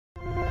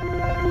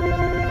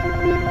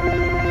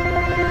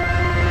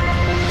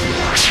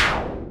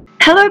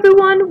Hello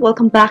everyone,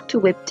 welcome back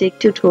to Webtech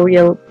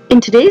Tutorial. In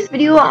today's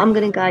video, I'm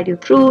going to guide you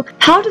through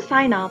how to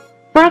sign up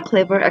for a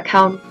Clever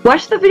account.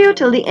 Watch the video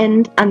till the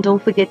end and don't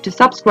forget to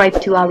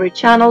subscribe to our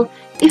channel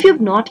if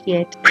you've not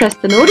yet. Press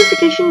the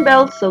notification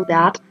bell so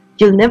that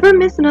you'll never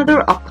miss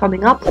another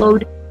upcoming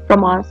upload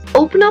from us.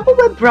 Open up a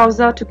web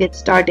browser to get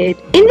started.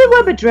 In the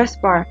web address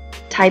bar,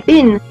 type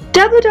in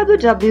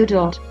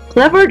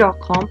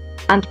www.clever.com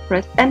and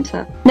press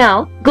enter.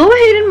 Now go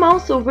ahead and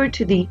mouse over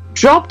to the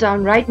drop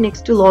down right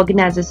next to login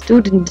as a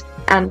student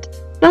and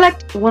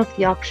select one of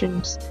the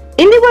options.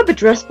 In the web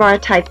address bar,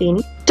 type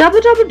in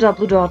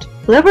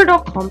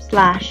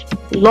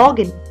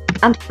www.clever.com/login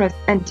and press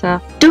enter.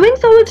 Doing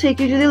so will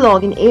take you to the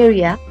login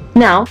area.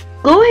 Now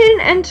go ahead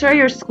and enter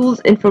your school's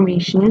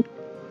information,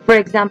 for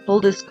example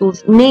the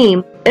school's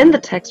name, in the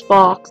text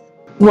box.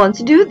 Once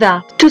you do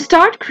that, to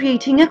start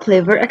creating a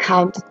Clever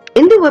account,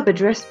 in the web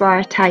address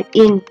bar type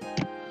in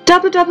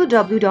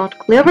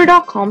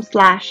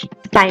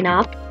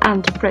www.clever.com/signup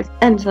and press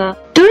enter.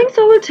 Doing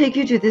so will take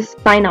you to this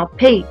sign up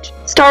page.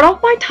 Start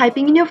off by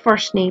typing in your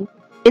first name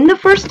in the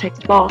first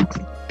text box.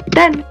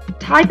 Then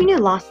type in your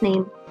last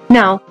name.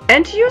 Now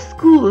enter your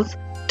school's,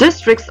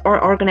 district's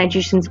or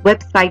organization's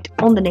website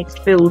on the next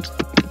field.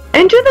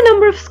 Enter the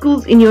number of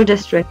schools in your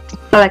district.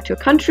 Select your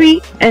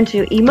country, enter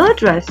your email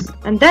address,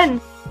 and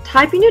then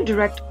type in your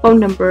direct phone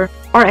number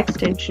or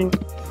extension.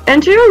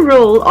 Enter your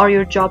role or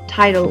your job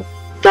title.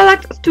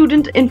 Select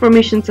Student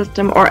Information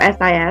System or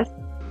SIS.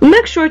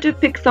 Make sure to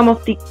pick some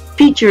of the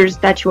features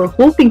that you are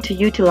hoping to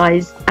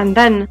utilize and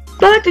then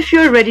select if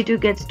you are ready to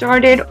get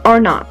started or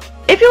not.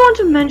 If you want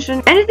to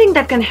mention anything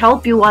that can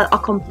help you while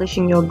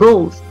accomplishing your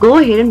goals, go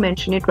ahead and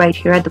mention it right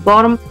here at the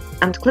bottom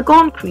and click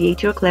on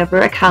Create Your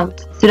Clever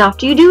account. Soon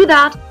after you do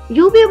that,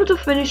 you'll be able to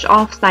finish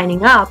off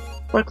signing up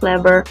for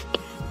Clever.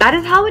 That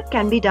is how it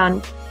can be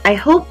done. I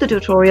hope the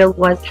tutorial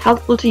was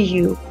helpful to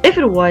you. If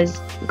it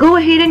was, go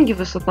ahead and give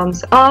us a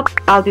thumbs up.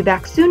 I'll be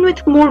back soon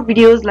with more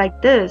videos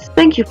like this.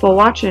 Thank you for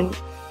watching.